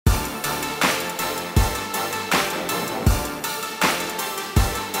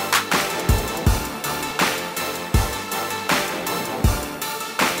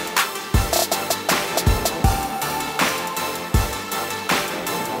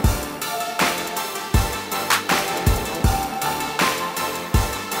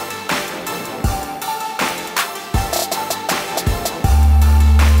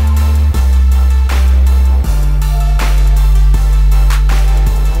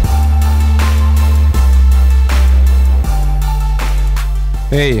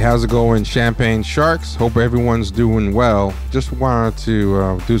Hey, how's it going, Champagne Sharks? Hope everyone's doing well. Just wanted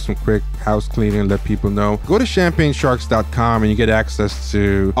to do some quick house cleaning and let people know. Go to champagnesharks.com and you get access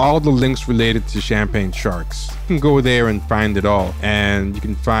to all the links related to Champagne Sharks. You can go there and find it all. And you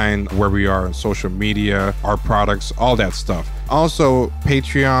can find where we are on social media, our products, all that stuff. Also,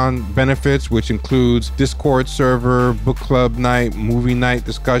 Patreon benefits, which includes Discord server, book club night, movie night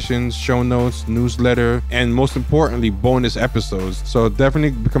discussions, show notes, newsletter, and most importantly, bonus episodes. So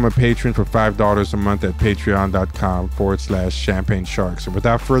definitely become a patron for $5 a month at patreon.com/Champagne Sharks. And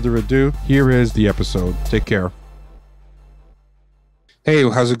without further ado, here is the episode. Take care. Hey,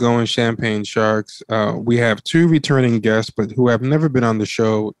 how's it going, Champagne Sharks? We have two returning guests, but who have never been on the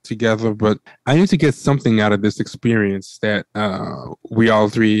show together. But I need to get something out of this experience that we all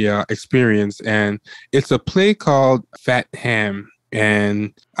three experienced. And it's a play called Fat Ham.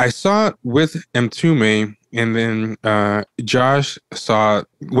 And I saw it with Mtume, and then Josh saw it.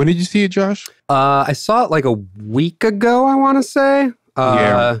 When did you see it, Josh? I saw it like a week ago, I want to say.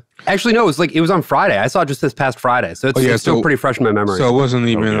 Yeah. Actually, no, it was on Friday. I saw it just this past Friday. So it's still pretty fresh in my memory. So it wasn't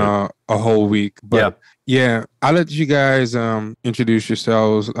even a whole week. But yeah, I'll let you guys introduce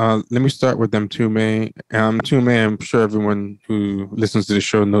yourselves. Let me start with Mtume. Mtume, I'm sure everyone who listens to the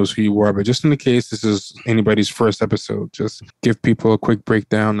show knows who you are, but just in the case this is anybody's first episode, just give people a quick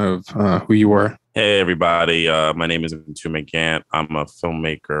breakdown of who you are. Hey, everybody. My name is Mtume Gant. I'm a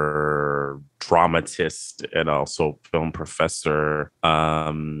filmmaker, dramatist, and also film professor.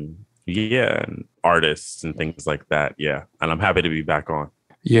 And artists and things like that. Yeah. And I'm happy to be back on.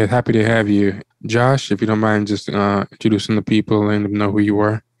 Yeah, happy to have you. Josh, if you don't mind just introducing the people and let them know who you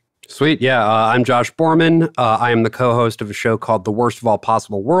are. Sweet. Yeah. I'm Josh Borman. I am the co-host of a show called The Worst of All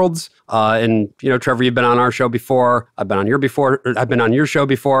Possible Worlds. And, Trevor, you've been on our show before. I've been on your show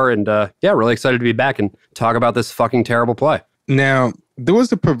before. And really excited to be back and talk about this fucking terrible play. Now, there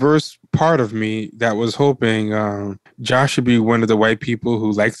was a perverse part of me that was hoping Josh should be one of the white people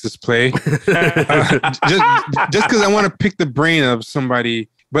who likes this play. Just because I want to pick the brain of somebody.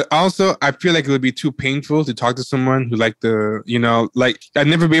 But also, I feel like it would be too painful to talk to someone who I'd never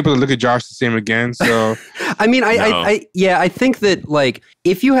be able to look at Josh the same again. So, I mean, I think that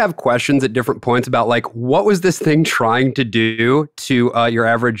if you have questions at different points about what was this thing trying to do to your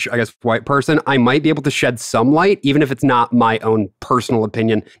average, I guess, white person, I might be able to shed some light, even if it's not my own personal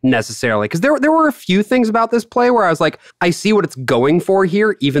opinion necessarily. Because there were a few things about this play where I was like, I see what it's going for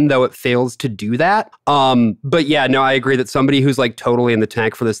here, even though it fails to do that. But yeah, no, I agree that somebody who's totally in the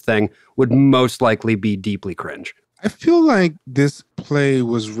tank for this thing would most likely be deeply cringe. I feel like this play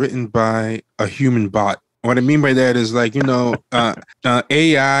was written by a human bot. What I mean by that is AI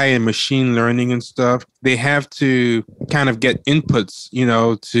and machine learning and stuff, they have to kind of get inputs,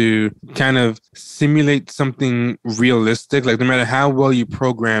 to kind of simulate something realistic. Like no matter how well you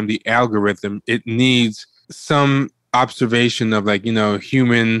program the algorithm, it needs some observation of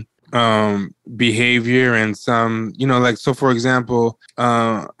human behavior and some, so for example,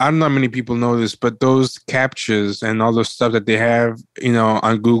 I don't know how many people know this, but those captchas and all the stuff that they have,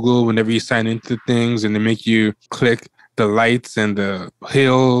 on Google, whenever you sign into things and they make you click the lights and the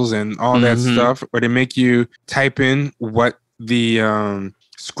hills and all that stuff, or they make you type in what the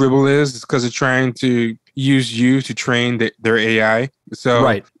scribble is, because they're trying to use you to train their AI. So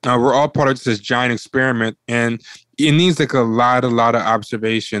right. We're all part of this giant experiment, and it needs a lot of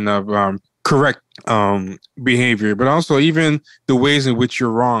observation of correct behavior, but also even the ways in which you're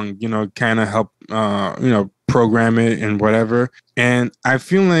wrong, kind of help, program it and whatever. And I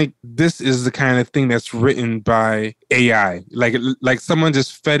feel like this is the kind of thing that's written by AI. Like someone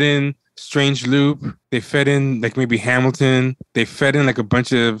just fed in Strange Loop, they fed in maybe Hamilton, they fed in a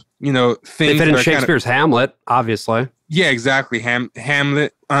bunch of, things. They fed in Shakespeare's Hamlet, obviously. Yeah, exactly.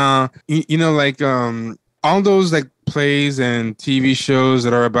 Hamlet. All those plays and TV shows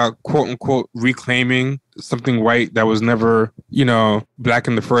that are about quote unquote reclaiming something white that was never, black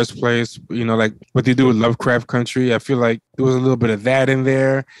in the first place, what they do with Lovecraft Country. I feel like there was a little bit of that in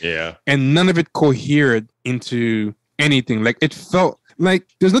there. Yeah. And none of it cohered into anything. It felt like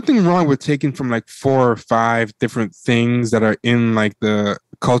there's nothing wrong with taking from 4 or 5 different things that are in the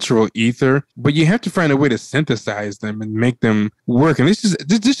cultural ether, but you have to find a way to synthesize them and make them work. And this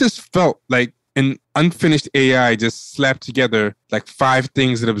just felt like an unfinished AI just slapped together 5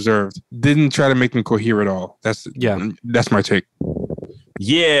 things it observed. Didn't try to make them cohere at all. That's my take.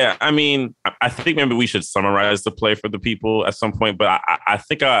 Yeah, I mean, I think maybe we should summarize the play for the people at some point, but I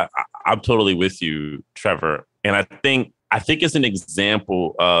think I'm totally with you, Trevor. And I think it's an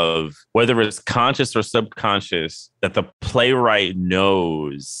example of whether it's conscious or subconscious that the playwright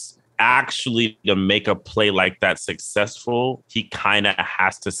knows actually to make a play like that successful, he kind of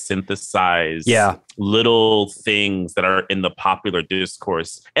has to synthesize little things that are in the popular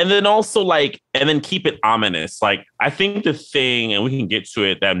discourse. And then also and then keep it ominous. Like, I think the thing, and we can get to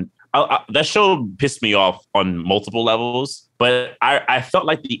it, that show pissed me off on multiple levels, but I felt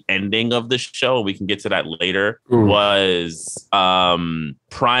like the ending of the show, we can get to that later, was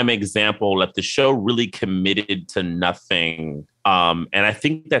prime example that the show really committed to nothing. And I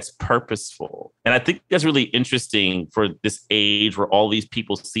think that's purposeful. And I think that's really interesting for this age where all these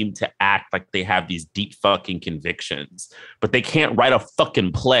people seem to act like they have these deep fucking convictions, but they can't write a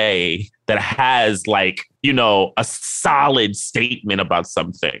fucking play that has a solid statement about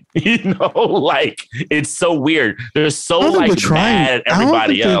something. It's so weird. They're so mad at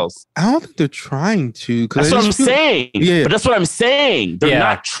everybody else. I don't think they're trying to. That's what I'm saying. Yeah. But that's what I'm saying. They're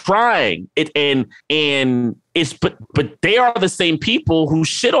not trying it. But they are the same people who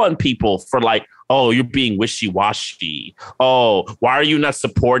shit on people for oh, you're being wishy-washy. Oh, why are you not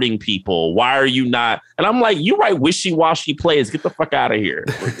supporting people? Why are you not? And I'm like, you write wishy-washy plays. Get the fuck out of here.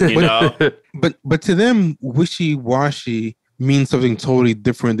 You know? But to them, wishy-washy means something totally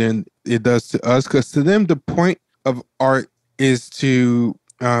different than it does to us. Because to them, the point of art is to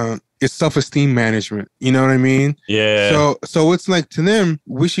it's self-esteem management. You know what I mean? Yeah. So it's like, to them,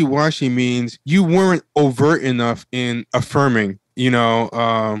 wishy-washy means you weren't overt enough in affirming,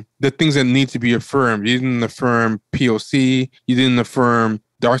 the things that need to be affirmed. You didn't affirm POC. You didn't affirm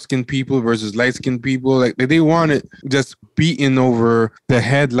dark-skinned people versus light-skinned people. Like, they want it just beaten over the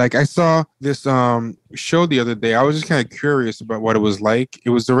head. Like, I saw this show the other day. I was just kind of curious about what it was like.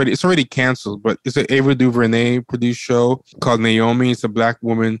 It's already canceled, but it's an Ava DuVernay produced show called Naomi. It's a Black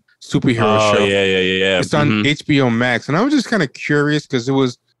woman superhero show. Yeah. It's on HBO Max, and I was just kind of curious because it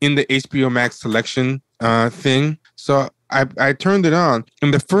was in the HBO Max selection thing. So I turned it on,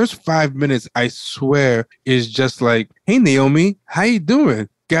 and the first 5 minutes, I swear, is just like, "Hey Naomi, how you doing?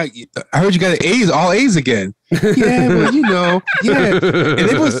 I heard you got all A's again." Yeah, well, yeah. And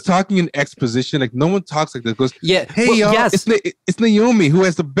it was talking in exposition, like no one talks like this. Goes, hey, y'all, it's Naomi who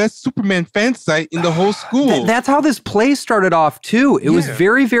has the best Superman fan site in the whole school. That's how this play started off too. It was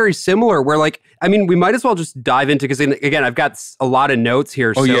very, very similar. Where we might as well just dive into, because again, I've got a lot of notes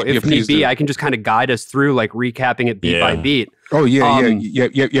here. So if need be, I can just kind of guide us through, recapping it beat by beat. Oh yeah.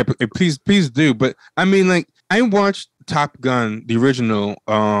 Please do. But I watched Top Gun, the original,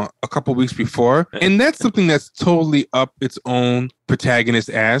 a couple weeks before, and that's something that's totally up its own protagonist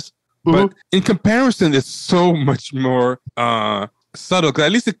ass. But in comparison, it's so much more subtle, because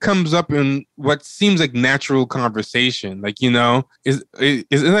at least it comes up in what seems like natural conversation. It's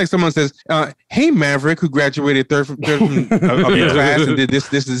like someone says, "Hey Maverick, who graduated third from of your class and did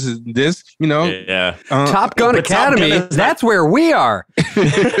this." Yeah. Top Gun Academy. That's where we are.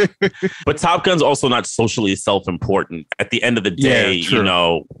 But Top Gun's also not socially self-important. At the end of the day,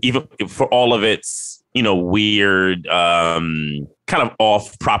 even for all of its weird kind of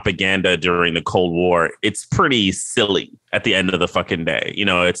off propaganda during the Cold War, it's pretty silly at the end of the fucking day.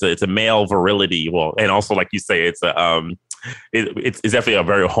 It's a male virility. Well, and also, like you say, it's it's definitely a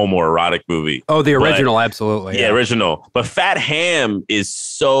very homoerotic movie. Oh, the original, absolutely. Yeah, original. But Fat Ham is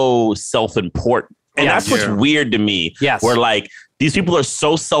so self-important. And that's what's weird to me. Yes. Where these people are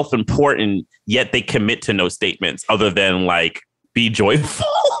so self-important, yet they commit to no statements other than be joyful.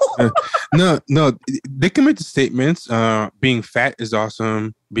 No, they commit to statements. Being fat is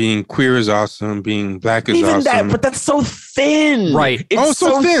awesome. Being queer is awesome. Being Black is awesome. But that's so thin. Right. It's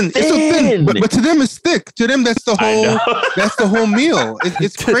so thin. It's so thin. But to them, it's thick. To them, that's the whole. That's the whole meal.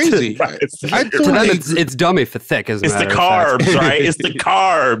 It's crazy. To them, it's dummy for thick. It's the carbs, right? It's the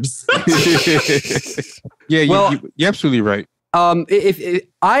carbs. Yeah, you're absolutely right. If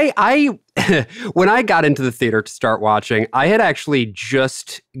I when I got into the theater to start watching, I had actually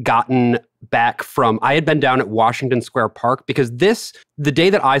just gotten back from, I had been down at Washington Square Park, because the day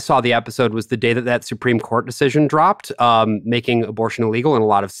that I saw the episode was the day that Supreme Court decision dropped, making abortion illegal in a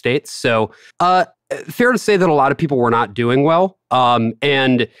lot of states. So, fair to say that a lot of people were not doing well.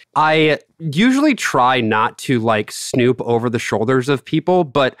 And I usually try not to snoop over the shoulders of people,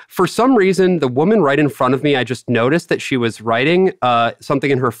 but for some reason, the woman right in front of me, I just noticed that she was writing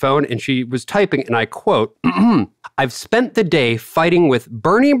something in her phone, and she was typing, and I quote, "I've spent the day fighting with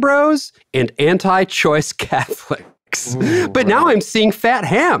Bernie bros and anti-choice Catholics." Ooh, but now I'm seeing Fat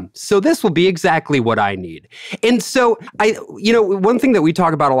Ham. So this will be exactly what I need. And so one thing that we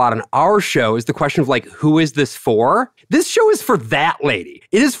talk about a lot on our show is the question of like, who is this for? This show is for that lady.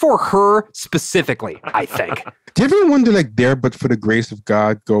 It is for her specifically, I think. Do you ever wonder, like, there but for the grace of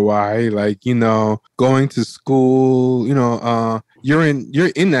God go I? Like, going to school, you're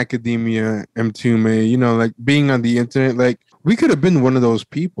in academia, Mtume, like being on the internet, like we could have been one of those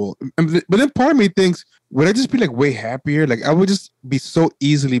people. But then part of me thinks, would I just be like way happier? Like I would just be so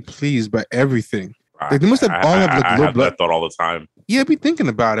easily pleased by everything. Like they must have all have like low have blood. that thought all the time. Yeah, I'd be thinking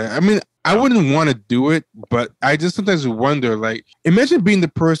about it. I mean, I wouldn't want to do it, but I just sometimes wonder, like, imagine being the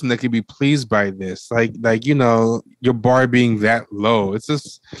person that could be pleased by this. Like, your bar being that low. It's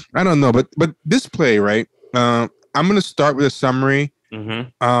just, I don't know. But this play, right? I'm gonna start with a summary.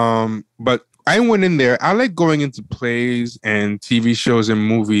 Mm-hmm. But I went in there. I like going into plays and TV shows and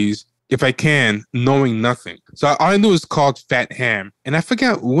movies, if I can, knowing nothing. So all I knew was called Fat Ham. And I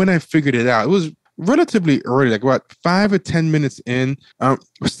forgot when I figured it out. It was relatively early, like what, 5 or 10 minutes in.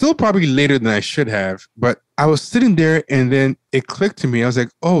 Still probably later than I should have. But I was sitting there and then it clicked to me. I was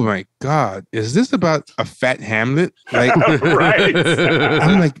like, oh my God, is this about a fat Hamlet? Like, right.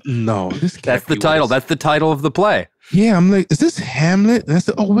 I'm like, no, this can't That's the title. That's the title of the play. Yeah, I'm like, is this Hamlet? And I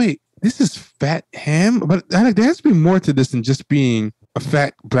said, oh wait, this is Fat Ham? But there has to be more to this than just being a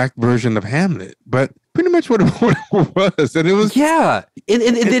fat black version of Hamlet. But pretty much what it was. And it was... Yeah. And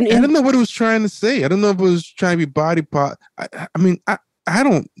I don't know what it was trying to say. I don't know if it was trying to be body part. I mean, I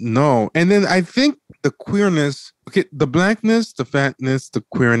don't know. And then I think the queerness, okay, the blackness, the fatness, the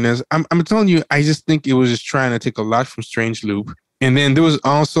queerness, I'm telling you, I just think it was just trying to take a lot from Strange Loop. And then there was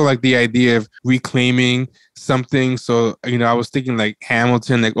also like the idea of reclaiming something. So, I was thinking like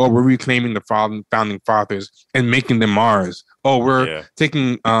Hamilton, like, oh, we're reclaiming the founding fathers and making them ours. Oh, we're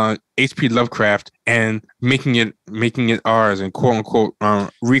taking H.P. Lovecraft and making it ours and quote unquote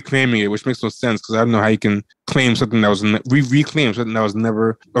reclaiming it, which makes no sense because I don't know how you can claim something that was reclaim something that was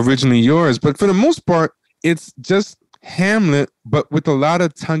never originally yours. But for the most part, it's just Hamlet, but with a lot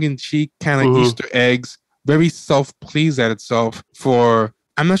of tongue-in-cheek kind of Easter eggs. Very self-pleased at itself for,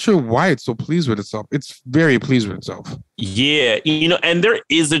 I'm not sure why it's so pleased with itself. It's very pleased with itself. Yeah. And there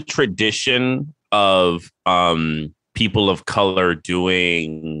is a tradition of people of color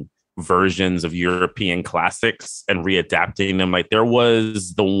doing versions of European classics and readapting them. Like there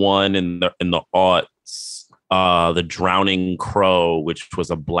was the one in the aughts, The Drowning Crow, which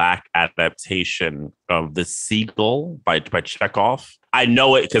was a Black adaptation of The Seagull by Chekhov. I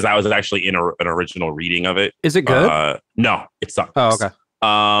know it because I was actually in an original reading of it. Is it good? No, it sucks. Oh, okay.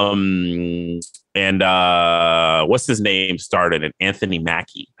 And what's his name starred in it? Anthony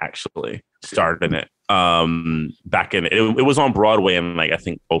Mackie actually starred in it. Back in it was on Broadway in like I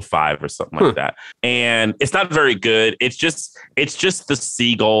think 2005 or something like that. And it's not very good. It's just The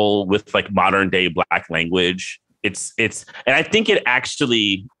Seagull with like modern day Black language. It's and I think it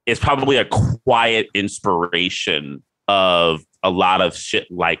actually is probably a quiet inspiration of a lot of shit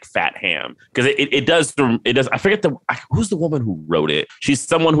like Fat Ham, because it does. I forget who's the woman who wrote it. She's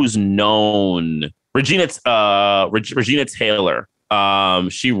someone who's known. Regina Taylor.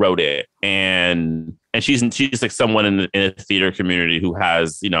 She wrote it, and she's like someone in the theater community who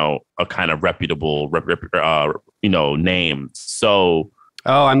has a kind of reputable name. So.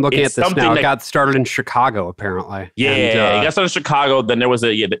 Oh, I'm looking at this now. It got started in Chicago, apparently. Yeah, it got started in Chicago. Then there was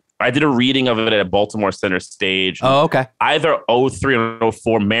I did a reading of it at Baltimore Center Stage. Oh, okay. Either 2003 or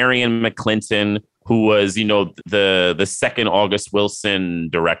 2004, Marion McClinton, who was, the second August Wilson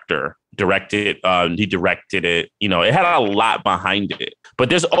director, directed. He directed it. It had a lot behind it. But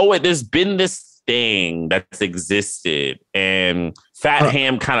there's been this thing that's existed, and Fat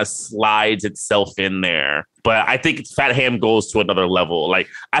Ham kind of slides itself in there. But I think Fat Ham goes to another level. Like,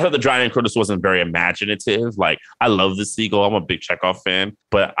 I thought The Drowning Crow wasn't very imaginative. Like, I love The Seagull. I'm a big Chekhov fan.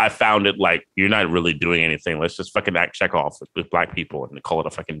 But I found it like, you're not really doing anything. Let's just fucking act Chekhov with Black people and call it a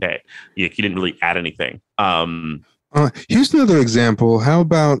fucking day. You didn't really add anything. Here's another example. How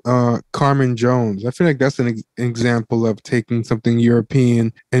about Carmen Jones? I feel like that's an example of taking something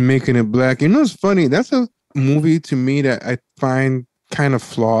European and making it Black. It's funny. That's a movie to me that I find kind of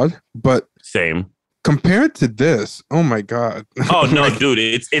flawed. But same. Compared to this, oh my God. Oh no, dude,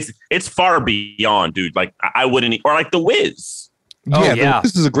 it's far beyond, dude. Like I wouldn't, or like The Wiz. Yeah.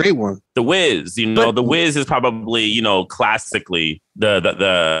 This is a great one. The Wiz, The Wiz is probably, classically the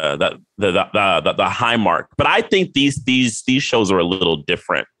high mark. But I think these shows are a little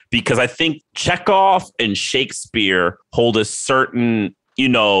different because I think Chekhov and Shakespeare hold a certain,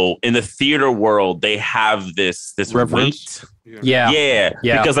 in the theater world, they have this reverence. weight. Yeah.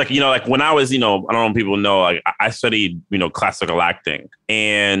 Because like, like when I was, I don't know if people know, like I studied, classical acting,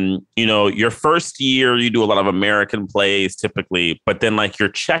 and, your first year you do a lot of American plays typically, but then like your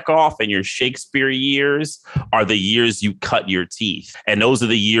Chekhov and your Shakespeare years are the years you cut your teeth. And those are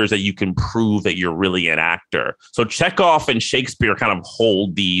the years that you can prove that you're really an actor. So Chekhov and Shakespeare kind of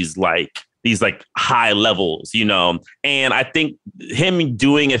hold these high levels, and I think him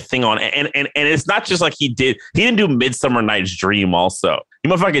doing a thing on, and it's not just like he didn't do Midsummer Night's Dream also. He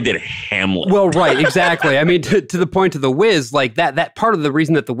motherfucker did Hamlet. Well, right, exactly. I mean, to the point of The Wiz, like that part of the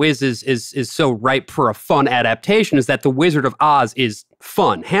reason that The Wiz is so ripe for a fun adaptation is that The Wizard of Oz is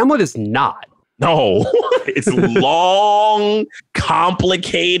fun. Hamlet is not. No, it's long,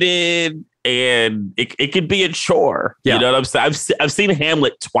 complicated, and it could be a chore. Yeah. You know what I'm saying? I've seen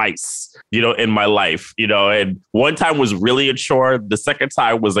Hamlet twice, in my life, and one time was really a chore. The second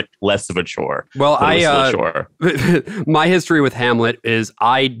time was like less of a chore. Well, my history with Hamlet is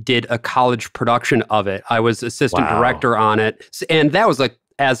I did a college production of it. I was assistant director on it. And that was like,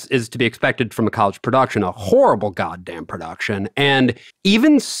 as is to be expected from a college production, a horrible goddamn production. And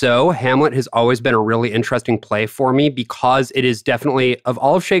even so, Hamlet has always been a really interesting play for me because it is definitely, of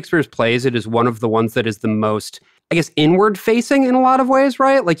all of Shakespeare's plays, it is one of the ones that is the most, I guess, inward facing in a lot of ways,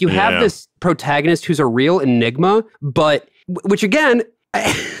 right? Like you have this protagonist who's a real enigma, but which again,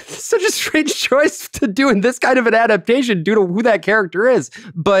 such a strange choice to do in this kind of an adaptation due to who that character is.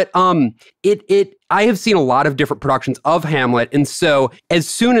 But I have seen a lot of different productions of Hamlet. And so as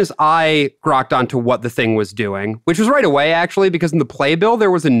soon as I grokked onto what the thing was doing, which was right away, actually, because in the playbill,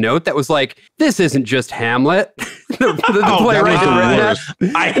 there was a note that was like, this isn't just Hamlet. the playwright had written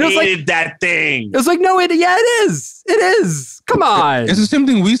that. I hated that thing. It was like, no, it is. It is. Come on. It's the same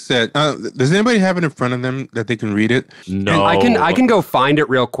thing we said. Does anybody have it in front of them that they can read it? No. And I can go find it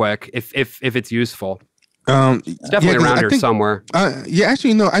real quick if it's useful. It's definitely around here somewhere.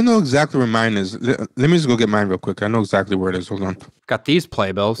 Actually, no, I know exactly where mine is. Let me just go get mine real quick. I know exactly where it is. Hold on. Got these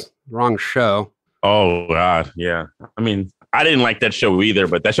playbills. Wrong show. Oh, God. Yeah. I mean, I didn't like that show either,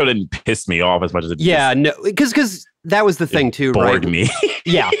 but that show didn't piss me off as much as it did. No, because that was the thing too, right? Bored me.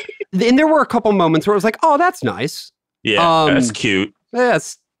 Yeah. And there were a couple moments where I was like, oh, that's nice. Yeah, that's cute.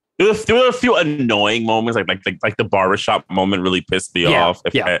 Yes. There were a few annoying moments, like the barbershop moment really pissed me off.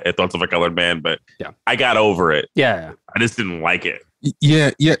 If Thoughts of a Colored Man, but I got over it. Yeah. I just didn't like it.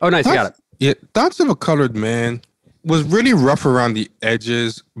 Yeah. Oh, nice. You got it. Yeah. Thoughts of a Colored Man was really rough around the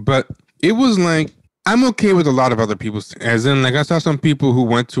edges, but it was like, I'm okay with a lot of other people's, as in, like, I saw some people who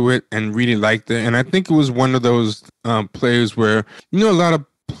went to it and really liked it. And I think it was one of those plays where, a lot of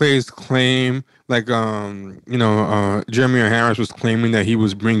plays claim, like, Jeremy Harris was claiming that he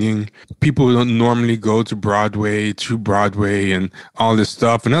was bringing people who don't normally go to Broadway and all this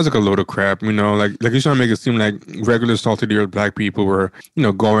stuff. And that was like a load of crap, like he's trying to make it seem like regular salted ear black people were,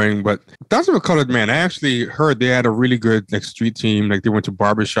 going. But that's what Colored Man. I actually heard they had a really good like street team. Like they went to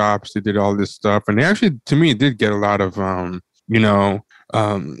barbershops, they did all this stuff. And they actually, to me, did get a lot of,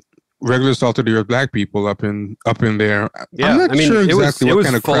 regular salted ear black people up in there. Yeah, I'm not sure exactly it what was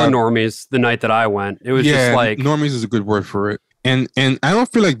kind of full crowd. of normies the night that I went. It was just like normies is a good word for it. And I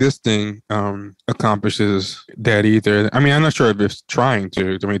don't feel like this thing accomplishes that either. I mean, I'm not sure if it's trying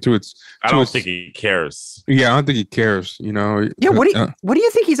to. I mean, I don't think he cares. Yeah, I don't think he cares. Yeah. What do you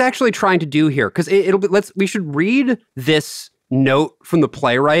think he's actually trying to do here? Because we should read this note from the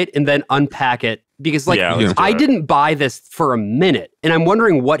playwright and then unpack it. Because I didn't buy this for a minute, and I'm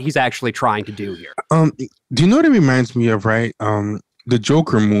wondering what he's actually trying to do here. Do you know what it reminds me of, right? The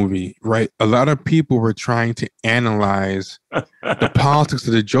Joker movie, right? A lot of people were trying to analyze the politics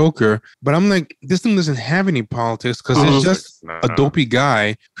of the Joker, but I'm like, this thing doesn't have any politics because it's just a dopey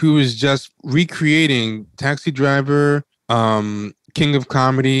guy who is just recreating Taxi Driver, King of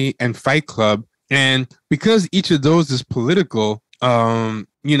Comedy, and Fight Club. And because each of those is political,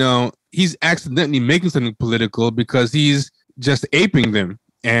 he's accidentally making something political because he's just aping them.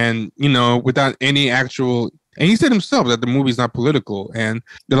 And, without any actual... And he said himself that the movie's not political. And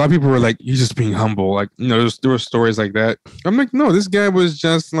a lot of people were like, he's just being humble. Like, there were stories like that. I'm like, no, this guy was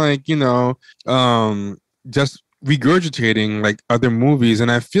just like, just regurgitating like other movies.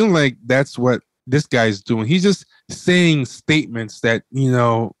 And I feel like that's what this guy's doing. He's just saying statements that,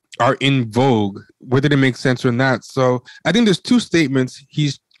 are in vogue, whether they make sense or not. So I think there's two statements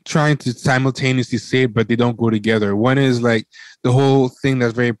he's trying to simultaneously say, but they don't go together. One is like the whole thing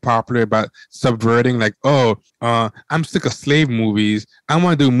that's very popular about subverting, like, I'm sick of slave movies. I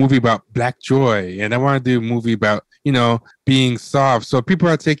want to do a movie about black joy, and I want to do a movie about, being soft. So people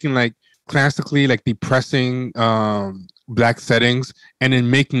are taking like classically like depressing black settings and then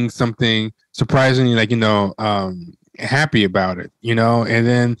making something surprisingly like, happy about it, you know? And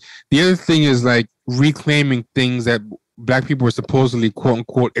then the other thing is like reclaiming things that Black people were supposedly quote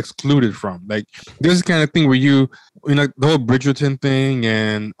unquote excluded from. Like there's this kind of thing where you know, the whole Bridgerton thing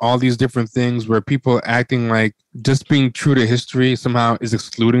and all these different things where people acting like just being true to history somehow is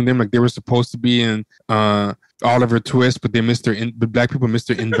excluding them. Like they were supposed to be in Oliver Twist, but they missed but Black people missed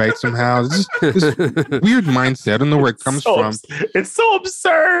their invite somehow. It's just this weird mindset. I don't know where it comes from. It's so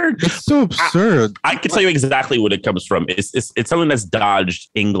absurd. It's so absurd. I can tell you exactly what it comes from. It's something that's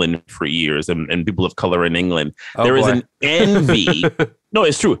dodged England for years and people of color in England. There is an envy. No,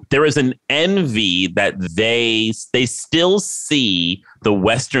 it's true. There is an envy that they still see the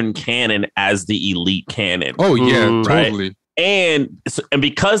Western canon as the elite canon. Oh yeah, right? totally. And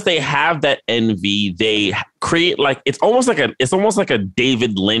because they have that envy, they create like it's almost like a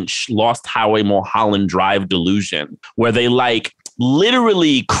David Lynch Lost Highway Mulholland Drive delusion, where they like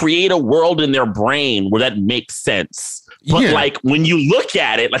literally create a world in their brain where that makes sense. But like when you look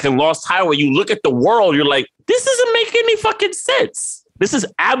at it, like in Lost Highway, you look at the world, you're like, this doesn't make any fucking sense. This is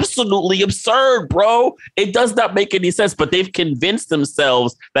absolutely absurd, bro. It does not make any sense, but they've convinced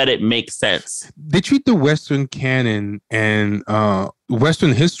themselves that it makes sense. They treat the Western canon and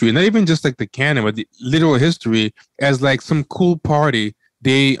Western history, not even just like the canon, but the literal history, as like some cool party.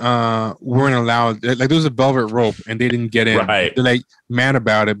 They weren't allowed. Like there was a velvet rope, and they didn't get in. Right. They're like mad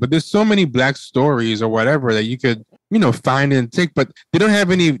about it. But there's so many Black stories or whatever that you could, you know, find and take. But they don't have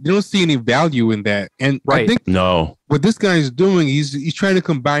any. They don't see any value in that. And I think what this guy is doing, he's trying to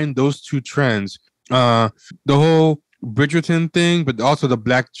combine those two trends. The whole Bridgerton thing, but also the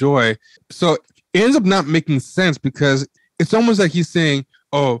Black joy. So it ends up not making sense because it's almost like he's saying,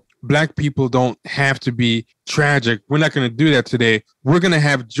 "Oh, Black people don't have to be tragic. We're not going to do that today. We're going to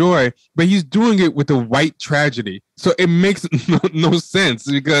have joy." But he's doing it with a white tragedy. So it makes no sense,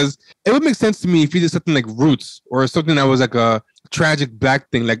 because it would make sense to me if he did something like Roots or something that was like a tragic Black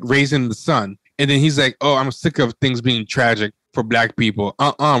thing, like Raising the Sun. And then he's like, "Oh, I'm sick of things being tragic for Black people.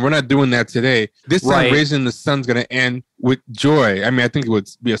 We're not doing that today. This time Raising the Sun's going to end with joy." I mean, I think it would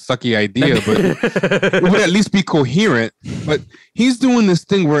be a sucky idea, but it would at least be coherent. But he's doing this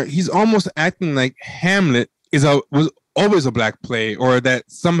thing where he's almost acting like Hamlet was always a Black play, or that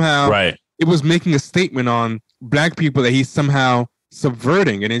somehow it was making a statement on Black people that he's somehow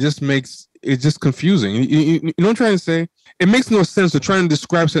subverting, and it just makes it's just confusing. You know what I'm trying to say? It makes no sense. So trying to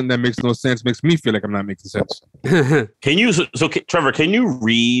describe something that makes no sense makes me feel like I'm not making sense. Can you, Trevor, can you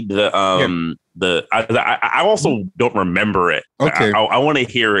read the I also don't remember it. Okay. I want to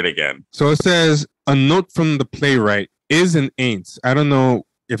hear it again. So it says, "A note from the playwright, is and ain'ts." I don't know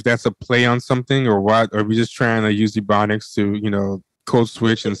if that's a play on something or what, or we just trying to use Ebonics to, you know, code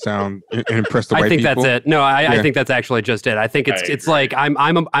switch and sound and impress the white people. I think that's it. No, I think that's actually just it. I think it's like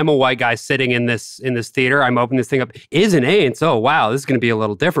I'm a white guy sitting in this theater. I'm opening this thing up. Is and ain'ts. Oh wow, this is going to be a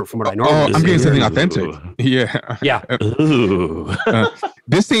little different from what I normally. I'm getting something authentic. Yeah. Yeah.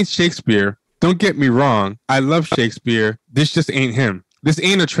 This ain't Shakespeare. Don't get me wrong. I love Shakespeare. This just ain't him. This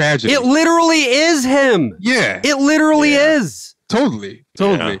ain't a tragedy. It literally is him. Yeah. It literally is. Totally.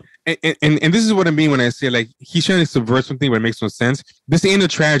 Yeah. And this is what I mean when I say like he's trying to subvert something but it makes no sense. This ain't a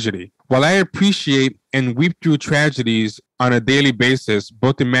tragedy. While I appreciate and weep through tragedies on a daily basis,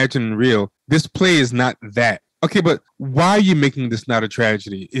 both imagined and real, this play is not that. Okay, but why are you making this not a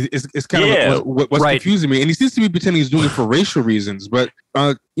tragedy? It's kind of what's confusing me. And he seems to be pretending he's doing it for racial reasons. But,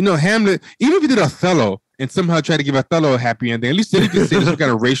 you know, Hamlet, even if he did Othello and somehow tried to give Othello a happy ending, at least then you can say there's some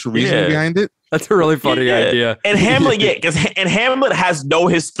kind of racial reason behind it. That's a really funny idea. And Hamlet, because Hamlet has no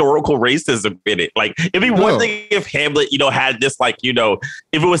historical racism in it. Like, it'd be one thing if Hamlet, you know, had this, like, you know,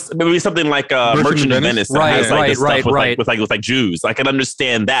 if it was maybe something like Merchant of Venice that has like this stuff with Jews. I can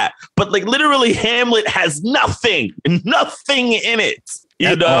understand that. But like literally Hamlet has nothing in it,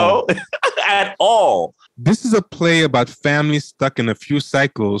 you know, at all. This is a play about families stuck in a few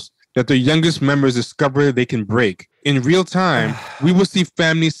cycles that the youngest members discover they can break. In real time, we will see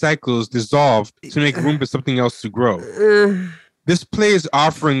family cycles dissolve to make room for something else to grow. This play is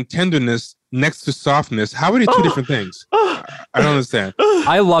offering tenderness next to softness. How are they two different things? I don't understand.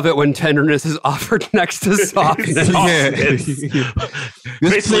 I love it when tenderness is offered next to softness.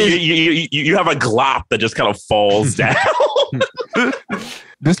 Basically, you have a glop that just kind of falls down.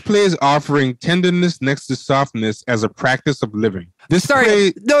 This play is offering tenderness next to softness as a practice of living.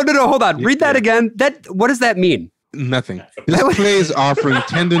 No, hold on. Read that again. What does that mean? Nothing. This play is offering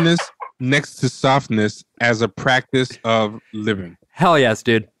tenderness next to softness as a practice of living. Hell yes,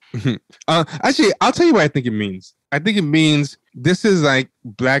 dude. Actually, I'll tell you what I think it means. I think it means this is like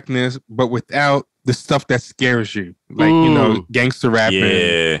Blackness, but without the stuff that scares you. Like, you know, gangster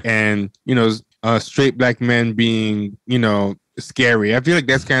rapping and, you know, straight black men being, scary. I feel like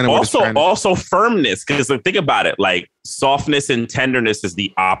that's kind of also firmness, because think about it, like softness and tenderness is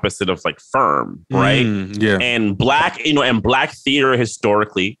the opposite of like firm, right? Yeah. And black theater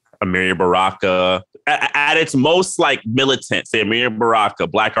historically, Amiri Baraka, at its most like militant, say Amiri Baraka,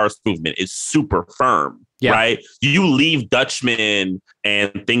 Black Arts Movement is super firm. Yeah. Right. You leave Dutchman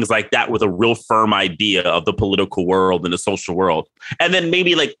and things like that with a real firm idea of the political world and the social world. And then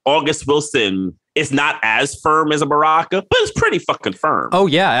maybe like August Wilson is not as firm as a Baraka, but it's pretty fucking firm. Oh,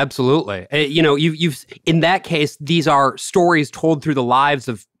 yeah, absolutely. You've in that case, these are stories told through the lives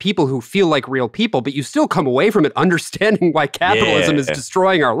of people who feel like real people, but you still come away from it understanding why capitalism is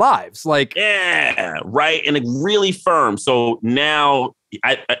destroying our lives. Like, yeah, right. And like really firm. So now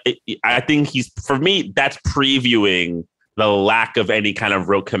I think for me, that's previewing the lack of any kind of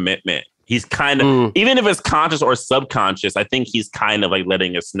real commitment. He's kind of, even if it's conscious or subconscious, I think he's kind of like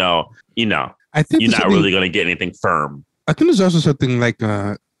letting us know, I think you're not really going to get anything firm. I think there's also something like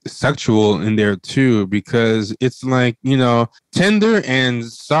sexual in there too, because it's like, tender and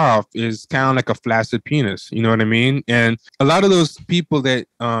soft is kind of like a flaccid penis. You know what I mean? And a lot of those people that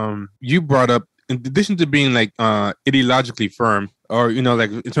you brought up, in addition to being like ideologically firm, or,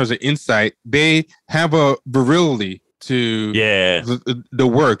 like in terms of insight, they have a virility to the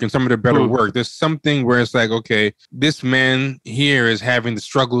work and some of the better work. There's something where it's like, okay, this man here is having the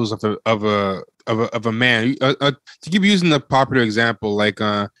struggles of a man. To keep using the popular example, like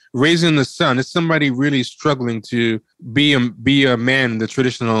Raising the Sun, is somebody really struggling to be a man in the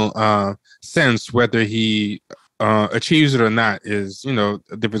traditional sense. Whether he achieves it or not is, a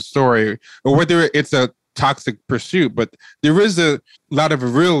different story, or whether it's a toxic pursuit. But there is a lot of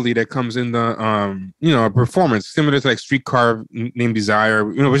virility that comes in the performance, similar to like Streetcar Named Desire,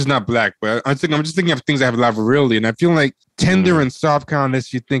 which is not black, but I'm just thinking of things that have a lot of virility. And I feel like tender and soft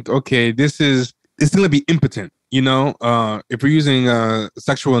kindness, you think, okay, it's gonna be impotent. If we're using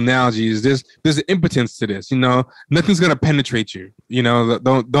sexual analogies, there's an impotence to this. Nothing's gonna penetrate you.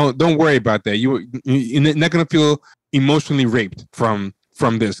 Don't worry about that. You're not gonna feel emotionally raped from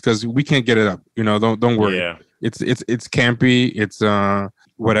this, because we can't get it up. Don't worry. Yeah. It's campy. It's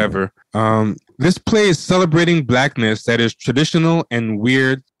whatever. This play is celebrating blackness that is traditional and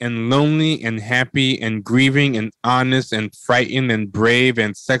weird and lonely and happy and grieving and honest and frightened and brave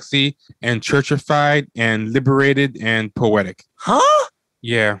and sexy and churchified and liberated and poetic. Huh?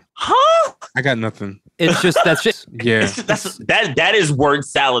 Yeah. Huh? I got nothing. That's just yeah. That is word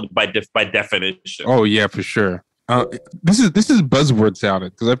salad by definition. Oh yeah, for sure. This is buzzword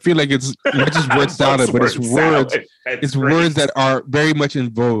salad, because I feel like it's not just word salad, but it's words. It's words that are very much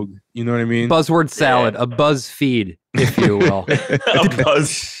in vogue. You know what I mean? Buzzword salad, a buzz feed, if you will.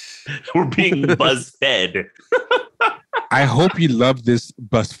 We're being buzz fed. I hope you love this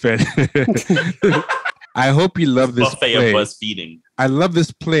buzz fed. I hope you love this buffet play. Of buzz feeding. I love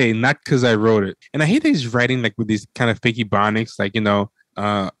this play not because I wrote it, and I hate that he's writing like with these kind of fakey bonics, like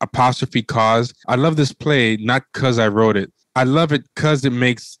apostrophe cause. I love this play not because I wrote it. I love it because it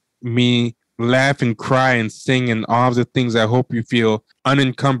makes me laugh and cry and sing and all of the things I hope you feel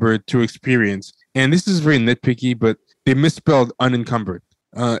unencumbered to experience. And this is very nitpicky, but they misspelled unencumbered.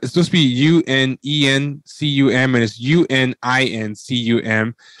 It's supposed to be UNENCUM and it's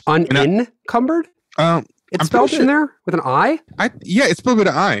UNINCUM. Unencumbered? It's spelled in there with an I? Yeah, it's spelled with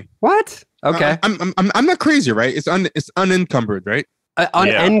an I. What? Okay. I'm not crazy, right? It's unencumbered, right?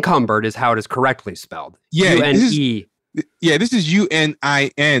 Unencumbered is how it is correctly spelled. Yeah, UNE. This is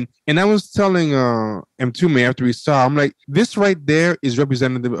UNIN. And I was telling Mtume after we saw, I'm like, this right there is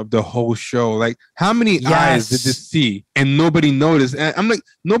representative of the whole show. Like, how many eyes did this see? And nobody noticed. And I'm like,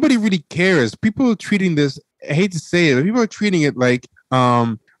 nobody really cares. People are treating this, I hate to say it, but people are treating it like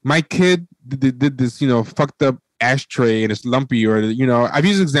my kid did this, fucked up ashtray and it's lumpy, or I've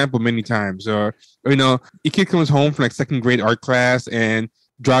used this example many times, or a kid comes home from like second grade art class and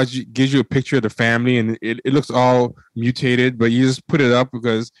gives you a picture of the family and it looks all mutated, but you just put it up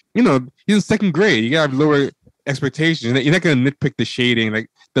because he's in second grade. You gotta have lower expectations. You're not gonna nitpick the shading, like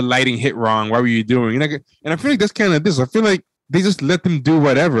the lighting hit wrong, what were you doing? And I feel like that's kind of this. I feel like they just let them do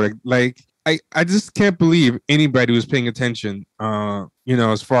whatever. Like I just can't believe anybody was paying attention,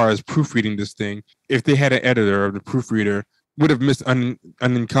 as far as proofreading this thing. If they had an editor or the proofreader, would have missed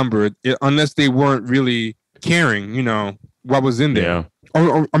unencumbered, unless they weren't really caring, what was in there. Yeah.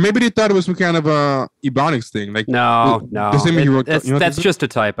 Or maybe they thought it was some kind of Ebonics thing. Like no, that's just a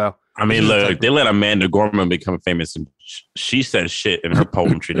typo. I mean, look, they let Amanda Gorman become famous, and she said shit in her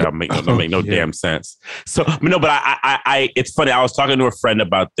poetry that don't make no damn sense. So no, but I it's funny. I was talking to a friend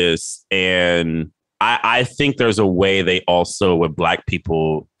about this, and I think there's a way they also, with Black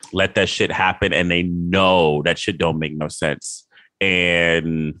people, let that shit happen and they know that shit don't make no sense.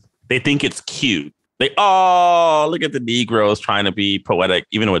 And they think it's cute. Look at the Negroes trying to be poetic,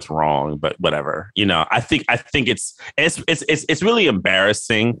 even though it's wrong, but whatever. I think it's really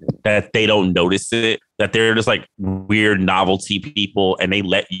embarrassing that they don't notice it, that they're just like weird novelty people and they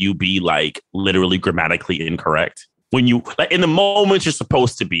let you be like literally grammatically incorrect. When you like in the moment you're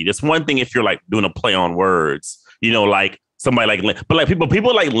supposed to be. There's one thing if you're like doing a play on words, like somebody but like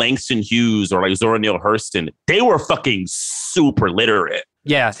people like Langston Hughes or like Zora Neale Hurston, they were fucking super literate.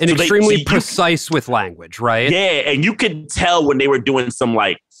 Yeah, and extremely precise with language, right? Yeah, and you could tell when they were doing some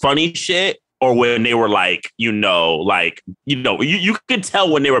like funny shit or when they were like, you could tell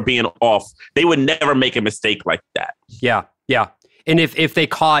when they were being off. They would never make a mistake like that. Yeah. And if they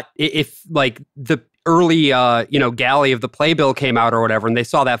caught, if like the early, galley of the playbill came out or whatever, and they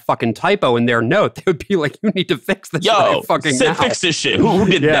saw that fucking typo in their note, they would be like, you need to fix this. Fix this shit. Who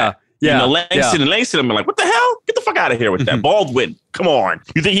did that? Yeah, Langston, I'm like, what the hell? Get the fuck out of here with that. Baldwin, come on.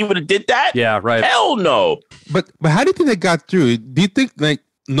 You think he would have did that? Yeah, right. Hell no. But how do you think they got through? Do you think like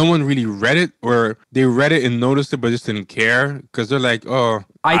no one really read it, or they read it and noticed it but just didn't care? Because they're like, oh.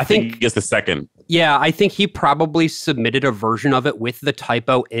 I think it's the second. Yeah, I think he probably submitted a version of it with the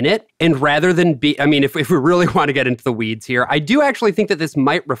typo in it. And rather than if we really want to get into the weeds here, I do actually think that this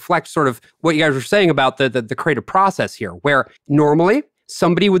might reflect sort of what you guys were saying about the creative process here, where normally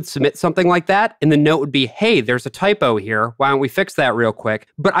somebody would submit something like that and the note would be, hey, there's a typo here. Why don't we fix that real quick?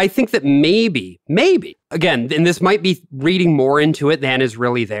 But I think that maybe, again, and this might be reading more into it than is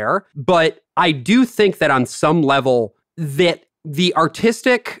really there, but I do think that on some level that the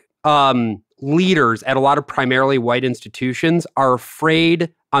artistic leaders at a lot of primarily white institutions are afraid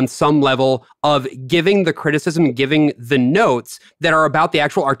on some level of giving the criticism, giving the notes that are about the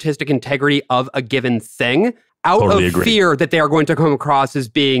actual artistic integrity of a given thing out of fear that they are going to come across as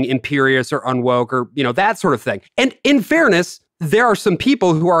being imperious or unwoke or, that sort of thing. And in fairness, there are some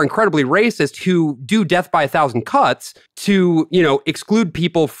people who are incredibly racist who do death by 1,000 cuts to, exclude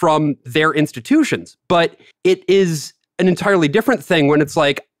people from their institutions. But it is an entirely different thing when it's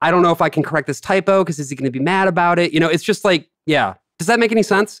like, I don't know if I can correct this typo because is he going to be mad about it? It's just like, yeah. Does that make any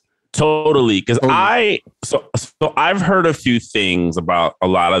sense? Totally. Because I've heard a few things about a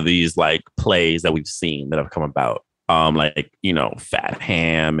lot of these like plays that we've seen that have come about. Fat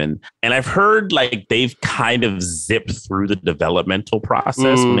Ham and I've heard like they've kind of zipped through the developmental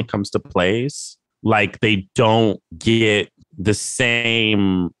process when it comes to plays. Like they don't get the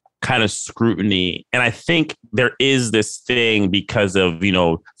same kind of scrutiny. And I think there is this thing because of,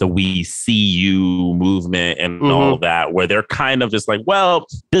 the We See You movement and all of that, where they're kind of just like, well,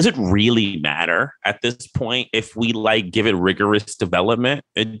 does it really matter at this point if we like give it rigorous development?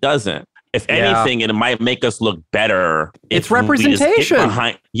 It doesn't. If anything, it might make us look better. It's representation.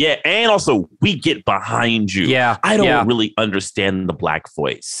 And also we get behind you. Yeah. I don't really understand the Black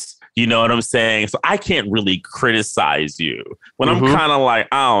voice. You know what I'm saying? So I can't really criticize you when I'm kind of like,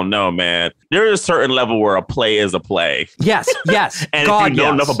 I don't know, man. There is a certain level where a play is a play. Yes. And if you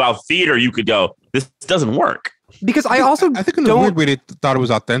know enough about theater, you could go, this doesn't work. Because I think in a weird way they thought it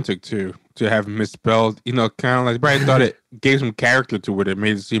was authentic too, to have misspelled, kind of like Brian thought it gave some character to it. It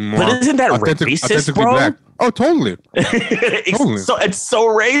made it seem more. But isn't that racist, bro? Black. Oh, totally. Totally. It's so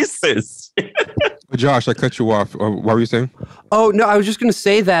racist. Josh, I cut you off. What were you saying? Oh no, I was just going to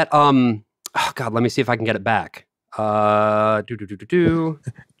say that. Oh God, let me see if I can get it back. I'm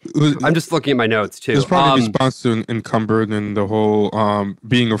just looking at my notes too. It's probably response to Encumbered and the whole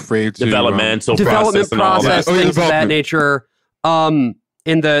being afraid to development process, things of that nature. In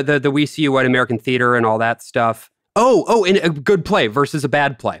the We See You White American Theater and all that stuff. Oh, in a good play versus a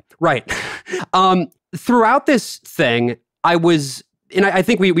bad play, right? Throughout this thing, I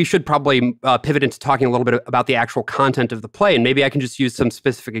think we should probably pivot into talking a little bit about the actual content of the play. And maybe I can just use some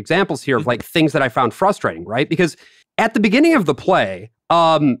specific examples here of like things that I found frustrating, right? Because at the beginning of the play,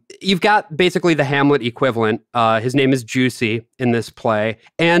 you've got basically the Hamlet equivalent. His name is Juicy in this play.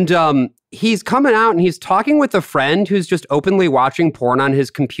 And he's coming out and he's talking with a friend who's just openly watching porn on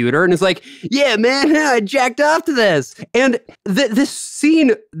his computer and is like, yeah, man, I jacked off to this. And this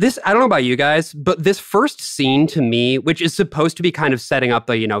scene, I don't know about you guys, but this first scene to me, which is supposed to be kind of setting up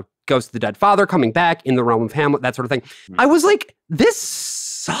the, ghost of the dead father coming back in the realm of Hamlet, that sort of thing. I was like, this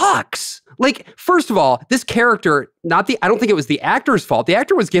sucks. Like, first of all, this character, I don't think it was the actor's fault. The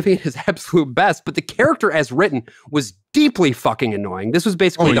actor was giving it his absolute best, but the character as written was deeply fucking annoying. This was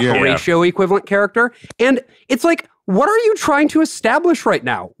basically the Horatio equivalent character. And it's like, what are you trying to establish right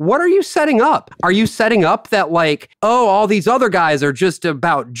now? What are you setting up? Are you setting up that like, oh, all these other guys are just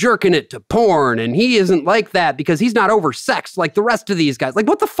about jerking it to porn and he isn't like that because he's not oversexed like the rest of these guys? Like,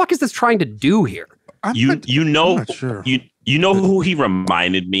 what the fuck is this trying to do here? You know who he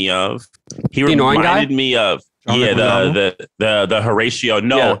reminded me of? He reminded me of the Horatio.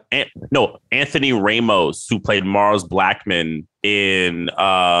 No, Anthony Ramos, who played Mars Blackman in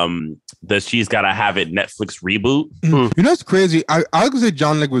the She's Gotta Have It Netflix reboot. You know, it's crazy. I was gonna say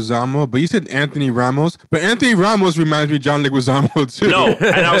John Leguizamo, but you said Anthony Ramos. But Anthony Ramos reminds me of John Leguizamo too. No,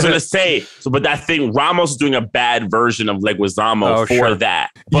 and I was gonna say, but that thing, Ramos is doing a bad version of Leguizamo for that.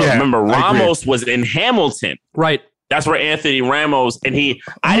 But remember, Ramos was in Hamilton. Right. That's where Anthony Ramos, and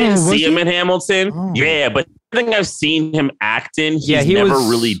I didn't see him in Hamilton. Oh. Yeah, but I think I've seen him acting. He's never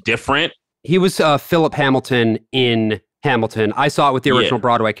really different. He was Philip Hamilton in Hamilton. I saw it with the original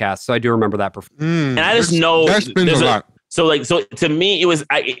Broadway cast, so I do remember that performance. And I just know that's been a lot. So to me,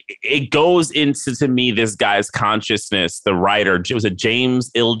 it goes into, to me, this guy's consciousness, the writer. Was it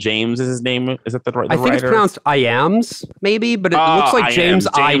James James is his name? Is that the writer? I think it's pronounced Iams, maybe, but it looks like James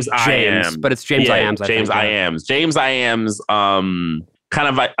Iams, but it's James Iams. James Iams, kind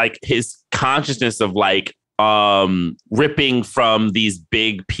of like his consciousness of like ripping from these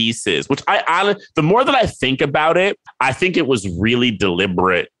big pieces, which the more that I think about it, I think it was really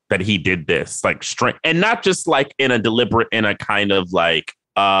deliberate that he did this, like straight, and not just like in a kind of like,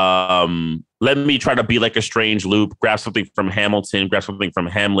 let me try to be like a strange loop, grab something from Hamilton, grab something from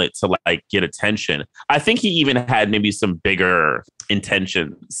Hamlet to like get attention. I think he even had maybe some bigger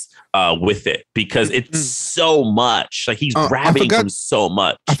intentions with it, because it's so much. Like he's grabbing from so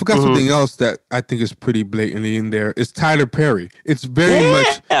much. I forgot something else that I think is pretty blatantly in there. It's Tyler Perry. It's very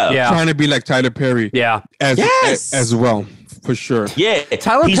much trying to be like Tyler Perry. Yeah. As well. For sure. Yeah.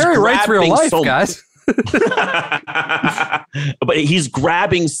 Tyler Perry writes real life, guys. But he's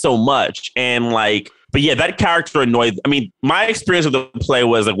grabbing so much, and like, but yeah, that character annoyed. I mean, my experience with the play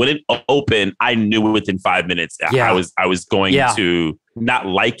was like when it opened, I knew within 5 minutes I was going to not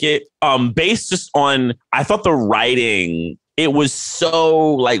like it. Based just on, I thought the writing, it was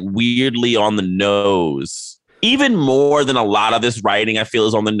so like weirdly on the nose. Even more than a lot of this writing, I feel,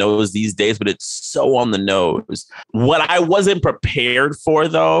 is on the nose these days, but it's so on the nose. What I wasn't prepared for,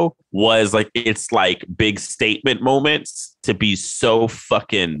 though, was like it's like big statement moments to be so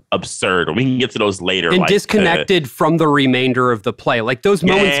fucking absurd. We can get to those later. And like, disconnected from the remainder of the play. Like those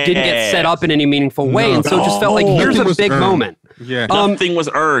moments didn't get set up in any meaningful way. And so it just felt like here's a big moment. Yeah. Nothing was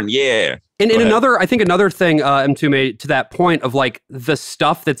earned. Yeah. And in another thing, M2 to that point of like the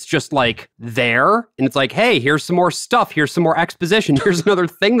stuff that's just like there, and it's like, hey, here's some more stuff, here's some more exposition, here's another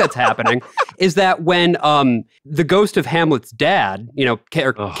thing that's happening, is that when the ghost of Hamlet's dad,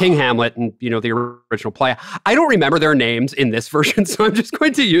 King Hamlet, and the original play, I don't remember their names in this version, so I'm just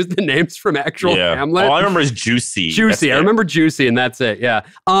going to use the names from actual Hamlet. All I remember is Juicy. I remember Juicy, and that's it. Yeah.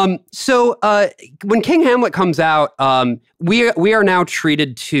 So when King Hamlet comes out, we are now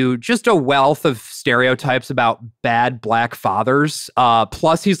treated to just a wealth of stereotypes about bad black fathers.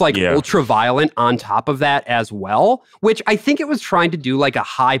 Plus he's like ultra violent on top of that as well, which I think it was trying to do like a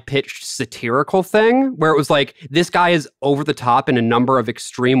high pitched satirical thing where it was like, this guy is over the top in a number of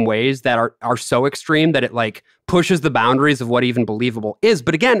extreme ways that are so extreme that it like pushes the boundaries of what even believable is.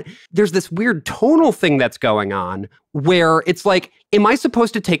 But again, there's this weird tonal thing that's going on where it's like, am I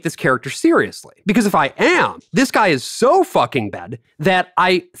supposed to take this character seriously? Because if I am, this guy is so fucking bad that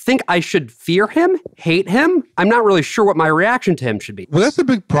I think I should fear him, hate him. I'm not really sure what my reaction to him should be. Well, that's a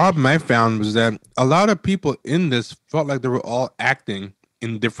big problem I found, was that a lot of people in this felt like they were all acting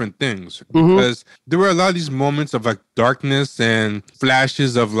in different things, because there were a lot of these moments of like darkness and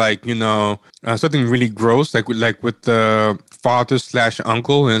flashes of like, something really gross, like with the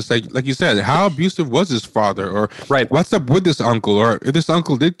father/uncle. And it's like you said, how abusive was his father? Or what's up with this uncle? Or if this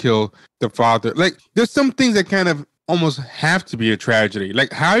uncle did kill the father, like there's some things that kind of almost have to be a tragedy.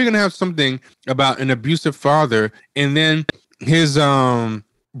 Like, how are you going to have something about an abusive father and then his,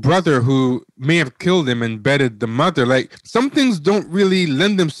 brother who may have killed him and bedded the mother? Like, some things don't really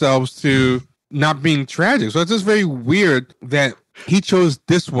lend themselves to not being tragic. So it's just very weird that he chose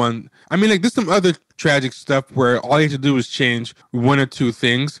this one. I mean, like, there's some other tragic stuff where all you had to do was change one or two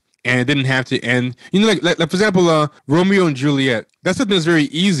things and it didn't have to end. Like for example, Romeo and Juliet. That's something that's very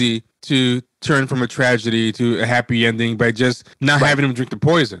easy to turn from a tragedy to a happy ending by just not having him drink the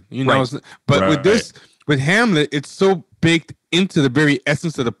poison. But with this, with Hamlet, it's so baked into the very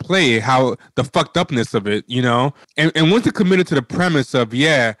essence of the play, how the fucked upness of it, and once you're committed to the premise of,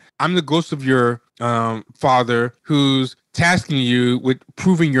 I'm the ghost of your father who's tasking you with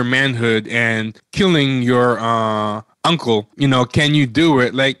proving your manhood and killing your uncle. Can you do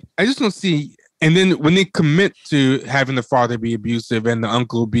it? Like, I just don't see. And then when they commit to having the father be abusive and the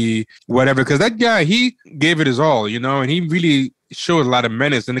uncle be whatever, because that guy, he gave it his all, and he really showed a lot of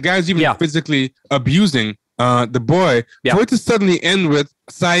menace. And the guy's even physically abusing the boy. Yeah. For it to suddenly end with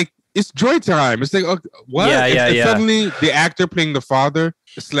psych, it's joy time. It's like, okay, what? And suddenly the actor playing the father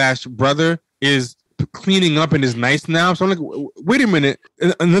 / brother is cleaning up and is nice now. So I'm like, wait a minute.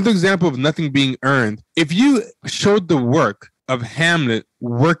 Another example of nothing being earned. If you showed the work of Hamlet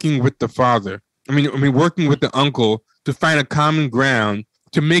working with the father, I mean, working with the uncle to find a common ground,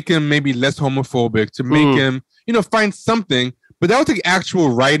 to make him maybe less homophobic, to make him, find something. But that would take actual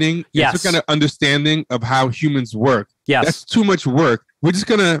writing and some kind of understanding of how humans work. Yes. That's too much work. We're just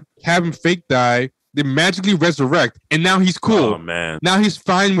going to have him fake die, they magically resurrect, and now he's cool. Oh, man. Now he's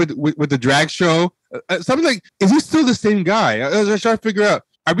fine with the drag show. Something like, is he still the same guy? I was trying to figure out,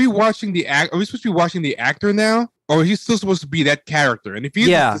 are we supposed to be watching the actor now? Or is he still supposed to be that character? And if he's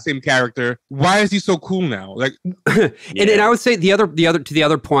the same character, why is he so cool now? Like, and I would say the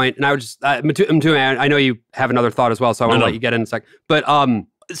other point, and I would just, I know you have another thought as well, so I want to let you get in a sec. But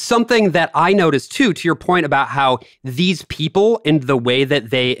something that I noticed too, to your point about how these people and the way that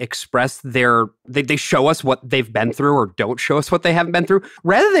they express they show us what they've been through or don't show us what they haven't been through,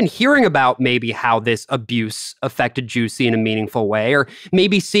 rather than hearing about maybe how this abuse affected Juicy in a meaningful way, or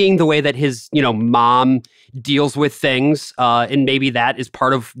maybe seeing the way that his, mom deals with things, and maybe that is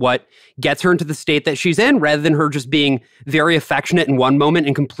part of what gets her into the state that she's in, rather than her just being very affectionate in one moment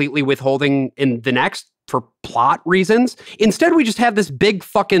and completely withholding in the next for plot reasons. Instead, we just have this big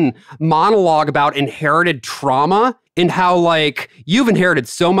fucking monologue about inherited trauma and how, like, you've inherited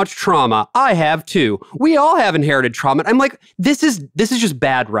so much trauma. I have too. We all have inherited trauma. I'm like, this is just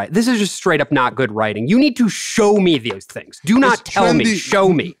bad writing. This is just straight up not good writing. You need to show me these things. Do not tell me. Show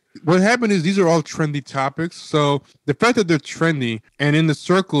me. What happened is these are all trendy topics. So the fact that they're trendy and in the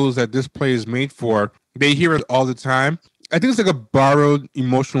circles that this play is made for, they hear it all the time. I think it's like a borrowed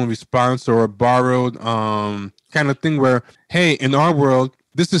emotional response or a borrowed kind of thing where, hey, in our world,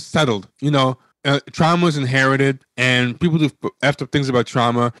 this is settled. Trauma is inherited, and people do after things about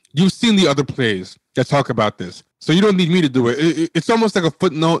trauma. You've seen the other plays that talk about this, so you don't need me to do it. It's almost like a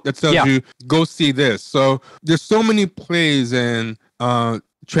footnote that tells you, go see this. So there's so many plays and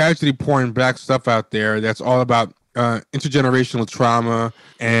tragedy porn black stuff out there that's all about intergenerational trauma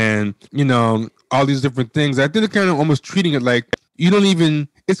and, all these different things. I think they're kind of almost treating it like you don't even,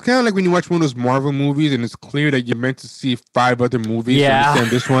 it's kind of like when you watch one of those Marvel movies and it's clear that you're meant to see 5 other movies to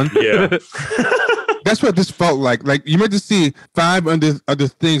understand this one. Yeah. That's what this felt like. Like you meant to see 5 other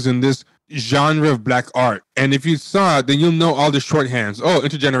things in this genre of black art. And if you saw it, then you'll know all the shorthands. Oh,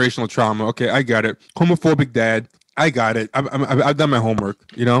 intergenerational trauma. Okay, I got it. Homophobic dad. I got it. I've done my homework,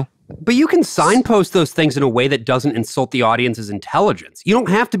 But you can signpost those things in a way that doesn't insult the audience's intelligence. You don't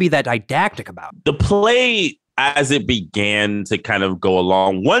have to be that didactic about it. The play, as it began to kind of go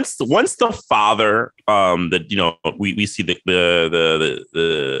along, once the father, we see the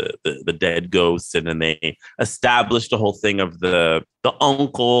dead ghosts, and then they established the whole thing of the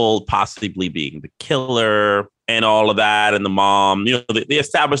uncle possibly being the killer and all of that, and the mom, they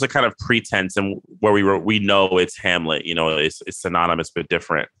established a kind of pretense, and where we know it's Hamlet, it's synonymous but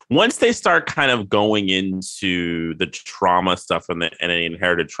different. Once they start kind of going into the trauma stuff and the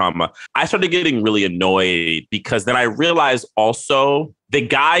inherited trauma, I started getting really annoyed, because then I realized also the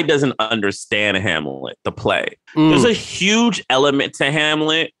guy doesn't understand Hamlet, the play. There's a huge element to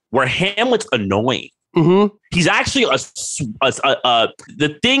Hamlet where Hamlet's annoying. Mm-hmm. He's actually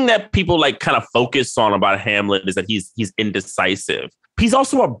the thing that people like kind of focus on about Hamlet is that he's indecisive. He's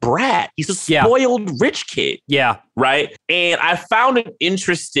also a brat. He's a spoiled rich kid. Yeah. Right. And I found it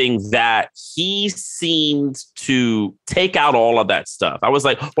interesting that he seemed to take out all of that stuff. I was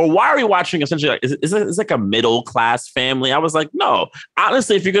like, well, why are we watching essentially like, is it like a middle class family? I was like, no,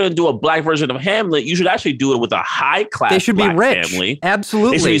 honestly, if you're going to do a black version of Hamlet, you should actually do it with a high class. They should be rich. Family.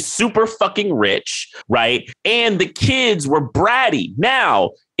 Absolutely. They should be super fucking rich. Right. And the kids were bratty.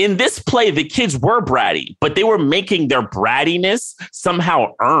 Now, in this play, the kids were bratty, but they were making their brattiness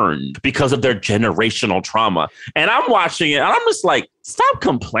somehow earned because of their generational trauma. And I'm watching it and I'm just like, stop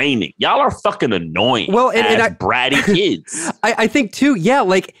complaining. Y'all are fucking annoying. Well, and bratty kids. I think too, yeah,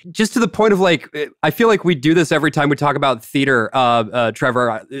 like just to the point of like, I feel like we do this every time we talk about theater,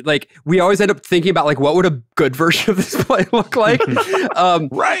 Trevor. Like we always end up thinking about like, what would a good version of this play look like?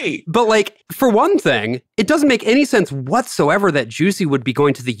 Right. But like, for one thing, it doesn't make any sense whatsoever that Juicy would be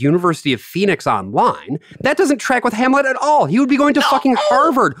going to the University of Phoenix online. That doesn't track with Hamlet at all. He would be going to fucking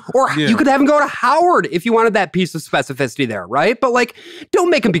Harvard, or you could have him go to Howard if you wanted that piece of specificity there, right? But like, don't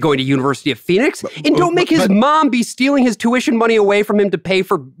make him be going to University of Phoenix, and don't make his mom be stealing his tuition money away from him to pay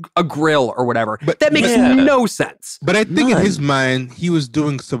for a grill or whatever. But that makes no sense. But I think in his mind, he was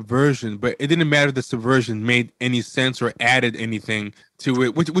doing subversion, but it didn't matter if the subversion made any sense or added anything to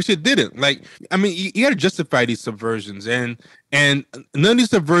it, which it didn't. Like, I mean, you got to justify these subversions, and none of these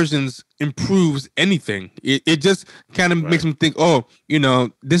subversions improves anything. It just kind of makes them think, oh, you know,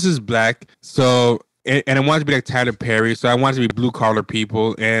 this is black, so. And I want it to be like Tyler Perry, so I want it to be blue collar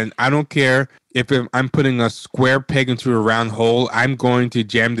people. And I don't care if I'm putting a square peg into a round hole. I'm going to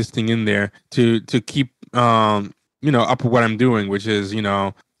jam this thing in there to keep up with what I'm doing, which is we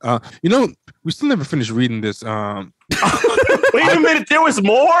still never finished reading this. Wait a minute, there was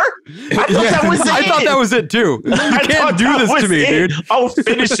more? I thought that was it. I thought that was it too. You can't do this to me, dude. Oh,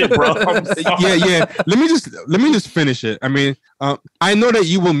 finish it, bro. Yeah. Let me just finish it. I mean, I know that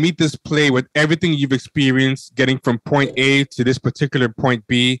you will meet this play with everything you've experienced, getting from point A to this particular point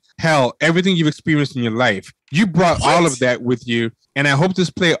B. Hell, everything you've experienced in your life. You brought all of that with you, and I hope this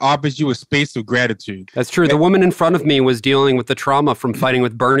play offers you a space of gratitude. That's true. The woman in front of me was dealing with the trauma from fighting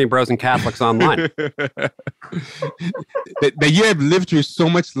with Bernie Bros and Catholics online. that you have lived through so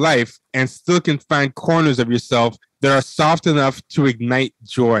much life and still can find corners of yourself that are soft enough to ignite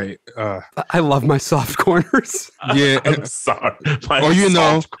joy. I love my soft corners. Yeah. I'm sorry.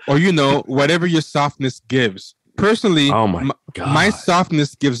 Or whatever your softness gives. Personally, oh my God. My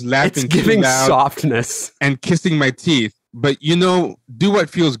softness gives laughing it's giving too loud softness and kissing my teeth. But do what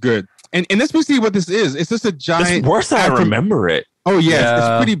feels good. And that's basically what this is. It's just a giant. It's worse than I remember it. Oh yes,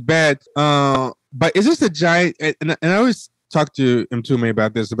 it's pretty bad. But it's just a giant. And I always talk to Mtume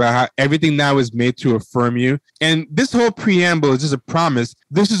about this, about how everything now is made to affirm you. And this whole preamble is just a promise.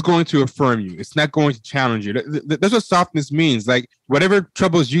 This is going to affirm you. It's not going to challenge you. That's what softness means. Like whatever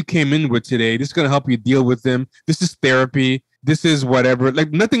troubles you came in with today, this is going to help you deal with them. This is therapy. This is whatever.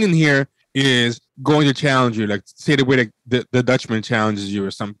 Like nothing in here is going to challenge you, like say the way that the Dutchman challenges you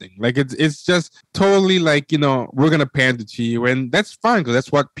or something. Like it's just totally like, we're gonna pander to you, and that's fine because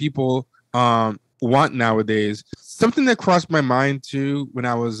that's what people want nowadays. Something that crossed my mind too when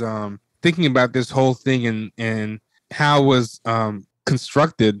I was thinking about this whole thing and how it was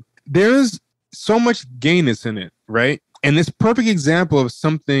constructed. There's so much gayness in it, right? And it's perfect example of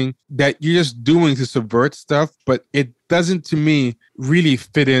something that you're just doing to subvert stuff, but it doesn't, to me, really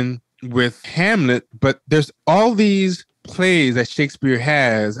fit in with Hamlet. But there's all these plays that Shakespeare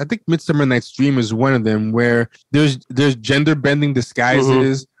has. I think Midsummer Night's Dream is one of them, where there's gender bending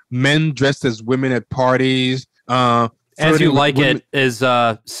disguises, men dressed as women at parties. As You Like It is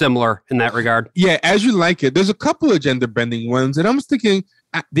similar in that regard. Yeah, As You Like It. There's a couple of gender bending ones, and I was thinking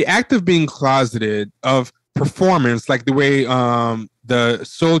the act of being closeted, of performance, like the way the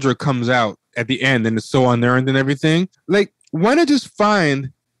soldier comes out at the end and is so unearned and everything. Like, why not just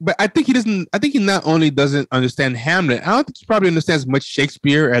find? But I think he doesn't. I think he not only doesn't understand Hamlet, I don't think he probably understands much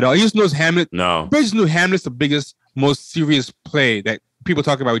Shakespeare at all. He just knows Hamlet. No, he just knew Hamlet's the biggest, most serious play that people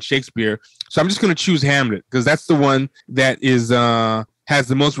talk about with Shakespeare. So I'm just going to choose Hamlet because that's the one that is has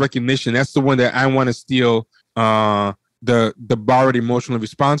the most recognition. That's the one that I want to steal the borrowed emotional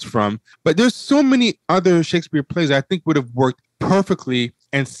response from. But there's so many other Shakespeare plays I think would have worked perfectly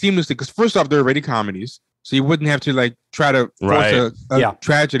and seamlessly, because first off, they're already comedies. So you wouldn't have to like try to force a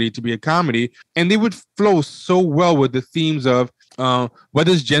tragedy to be a comedy. And they would flow so well with the themes of what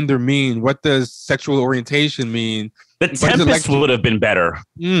does gender mean? What does sexual orientation mean? The Tempest would have been better.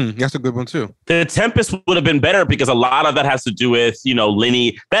 That's a good one too. The Tempest would have been better because a lot of that has to do with,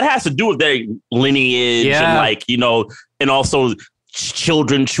 that has to do with their lineage and and also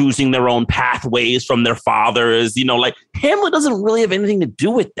children choosing their own pathways from their fathers. Hamlet doesn't really have anything to do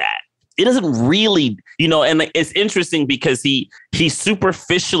with that. It doesn't really, and it's interesting because he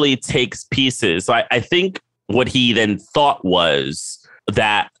superficially takes pieces. So I think what he then thought was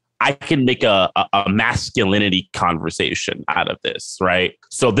that I can make a masculinity conversation out of this, right?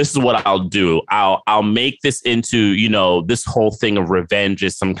 So this is what I'll do. I'll make this into, this whole thing of revenge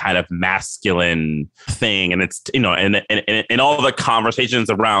is some kind of masculine thing. And it's, and all the conversations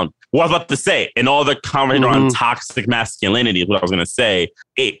around Well, I was about to say, in all the comment on toxic masculinity is what I was going to say.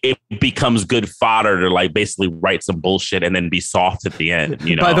 It becomes good fodder to like basically write some bullshit and then be soft at the end.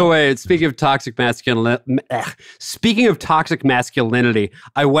 You know. By the way, speaking of toxic masculinity,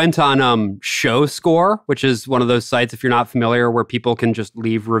 I went on Show Score, which is one of those sites, if you're not familiar, where people can just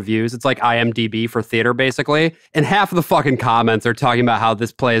leave reviews. It's like IMDb for theater, basically. And half of the fucking comments are talking about how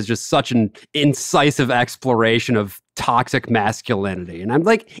this play is just such an incisive exploration of toxic masculinity. And I'm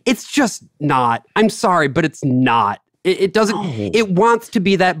like, it's just not. I'm sorry, but it's not. It doesn't, it wants to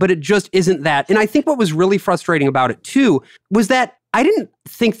be that, but it just isn't that. And I think what was really frustrating about it too was that I didn't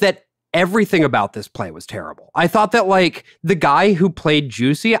think that everything about this play was terrible. I thought that like the guy who played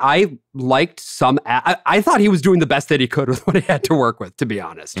Juicy, I liked some, I thought he was doing the best that he could with what he had to work with, to be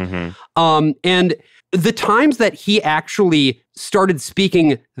honest. And the times that he actually started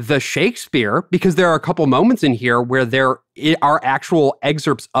speaking the Shakespeare, because there are a couple moments in here where there are actual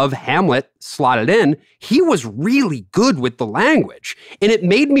excerpts of Hamlet slotted in, he was really good with the language. And it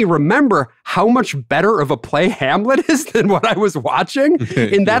made me remember how much better of a play Hamlet is than what I was watching.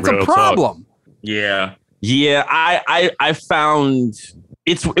 And that's a problem. Talk. Yeah. Yeah. I found...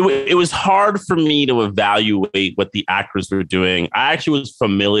 It was hard for me to evaluate what the actors were doing. I actually was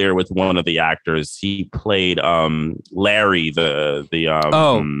familiar with one of the actors. He played Larry, which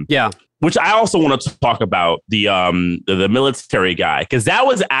I also want to talk about, the military guy, because that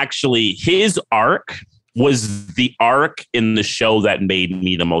was actually his arc. Was the arc in the show that made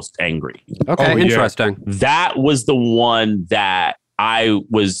me the most angry. Okay, interesting. Yeah. That was the one that I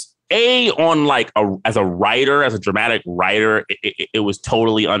was on like as a writer, as a dramatic writer, it was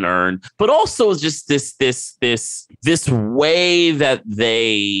totally unearned, but also just this way that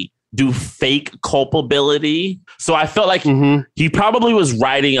they do fake culpability. So I felt like he probably was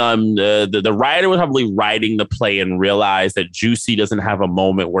writing the writer was probably writing the play and realized that Juicy doesn't have a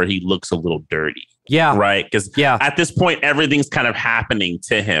moment where he looks a little dirty. Yeah. Right. Because at this point, everything's kind of happening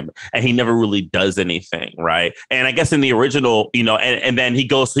to him and he never really does anything. Right. And I guess in the original, you know, and then he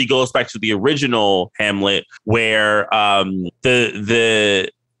goes back to the original Hamlet where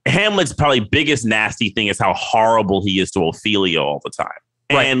the Hamlet's probably biggest nasty thing is how horrible he is to Ophelia all the time.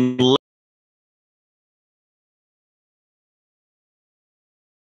 Right. And